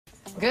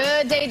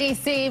Good day,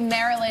 D.C.,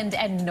 Maryland,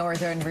 and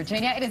Northern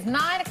Virginia. It is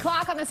 9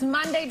 o'clock on this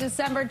Monday,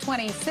 December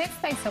 26th.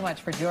 Thanks so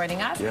much for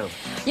joining us. Yeah.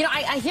 You know,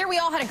 I hear we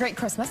all had a great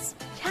Christmas.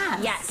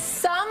 Yes.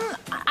 Some,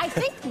 I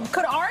think,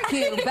 could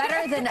argue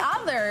better than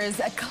others.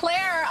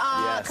 Claire,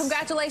 Yes.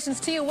 Congratulations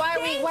to you. Why are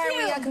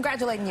we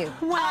congratulating you?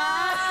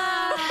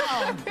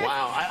 Wow.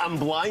 Wow, I'm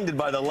blinded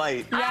by the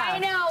light. Yeah. I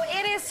know,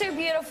 it is so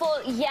beautiful.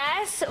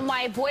 Yes,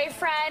 my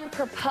boyfriend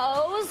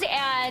proposed,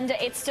 and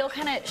it's still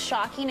kind of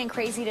shocking and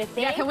crazy to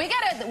think. Yeah, can we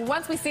get it,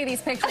 once we see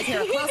these pictures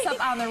here, close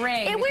up on the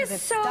ring? It was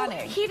it's so,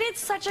 stunning. he did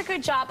such a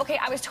good job. Okay,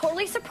 I was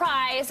totally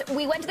surprised.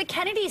 We went to the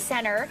Kennedy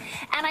Center,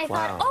 and I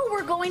thought, oh,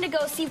 we're going to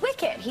go see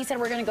Wicked. He said,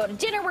 we're going to go to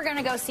dinner, we're going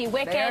to go see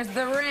Wicked. There's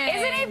the ring.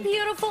 Isn't it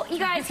beautiful? You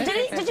guys, Did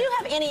you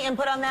have any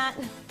input on that?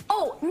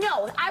 Oh,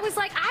 no. I was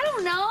like, I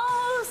don't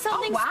know,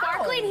 something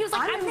sparkly. And he was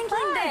like, I'm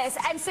thinking this.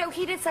 And so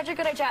he did such a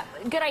good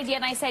idea.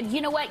 And I said,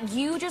 you know what?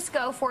 You just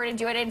go for it and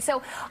do it. And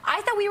so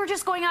I thought we were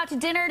just going out to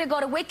dinner to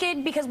go to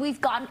Wicked because we've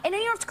gone, and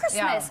you know, it's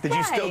Christmas. Yeah. Did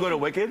you still go to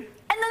Wicked?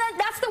 And then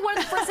that's one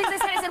of the first things I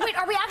said. I said, wait,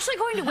 are we actually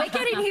going to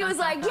Wicked? And he was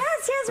like,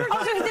 yes, we're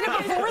going to. We did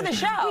it before the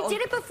show. We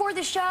did it before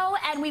the show,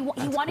 and he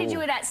wanted to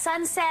do it at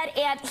sunset.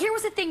 And here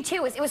was the thing,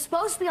 too, is it was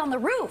supposed to be on the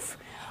roof.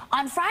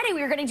 On Friday,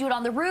 we were going to do it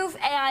on the roof,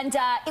 and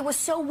it was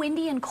so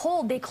windy and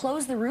cold, they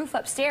closed the roof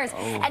upstairs.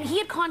 And he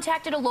had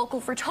contacted a local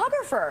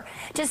photographer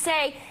to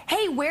say,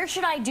 hey, where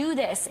should I do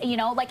this? You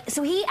know, like,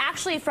 so he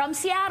actually, from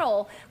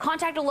Seattle,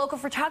 contacted a local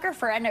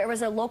photographer, and there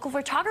was a local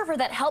photographer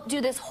that helped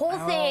do this whole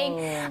thing,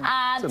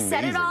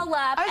 set it all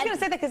up. I was going to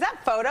say that because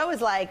that photo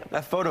is like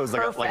That photo is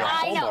like a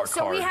I Hallmark know.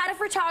 So card. we had a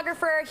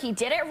photographer. He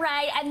did it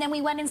right, and then we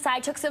went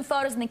inside, took some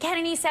photos in the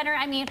Kennedy Center.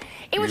 I mean,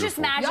 it was just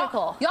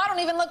magical. Y'all don't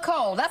even look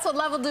cold. That's what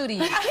level duty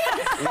is.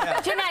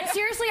 Yeah. Jeanette,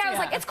 seriously, I was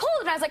like, it's cold,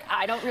 and I was like,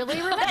 I don't really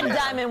remember. that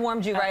diamond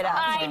warmed you right up.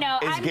 I know.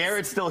 Is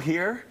Garrett still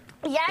here?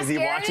 Yes, is he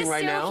Garrett watching is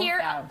right still now? here.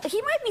 Yeah.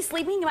 He might be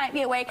sleeping. He might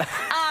be awake.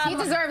 He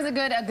deserves a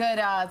good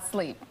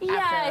sleep.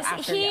 Yes,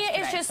 after he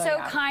yesterday. is just so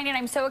kind, and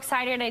I'm so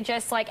excited. And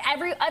just like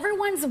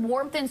everyone's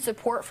warmth and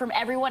support from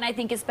everyone, I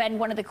think has been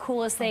one of the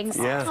coolest things.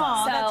 Yeah.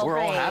 Aw, that's We're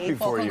all great. happy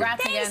for Well, you.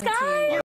 congrats Thanks, again to you. guys.